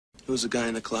Who's the guy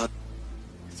in the closet?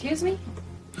 Excuse me?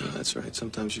 Oh, that's right.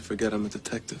 Sometimes you forget I'm a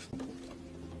detective.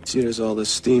 See, there's all this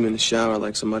steam in the shower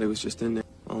like somebody was just in there.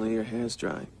 Only your hair's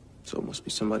dry. So it must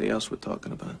be somebody else we're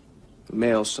talking about.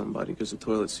 Male somebody, because the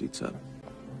toilet seat's up.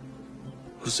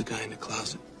 Who's the guy in the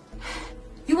closet?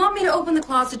 You want me to open the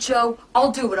closet, Joe?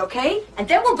 I'll do it, okay? And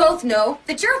then we'll both know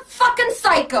that you're a fucking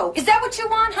psycho. Is that what you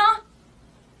want, huh?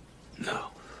 No.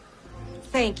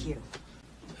 Thank you.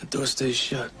 The door stays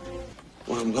shut.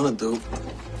 What I'm gonna do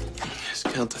is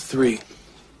count to 3.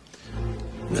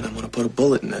 And then I'm gonna put a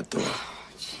bullet in that door.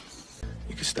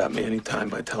 You can stop me anytime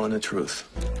by telling the truth.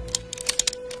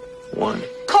 1.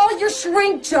 Call your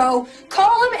shrink, Joe.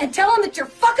 Call him and tell him that you're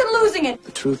fucking losing it.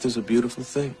 The truth is a beautiful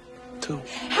thing. 2.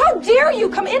 How dare you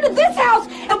come into this house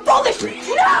and pull this... 3.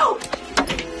 No!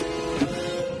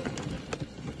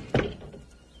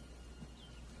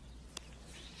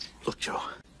 Look, Joe.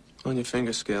 On your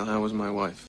finger scale, how was my wife?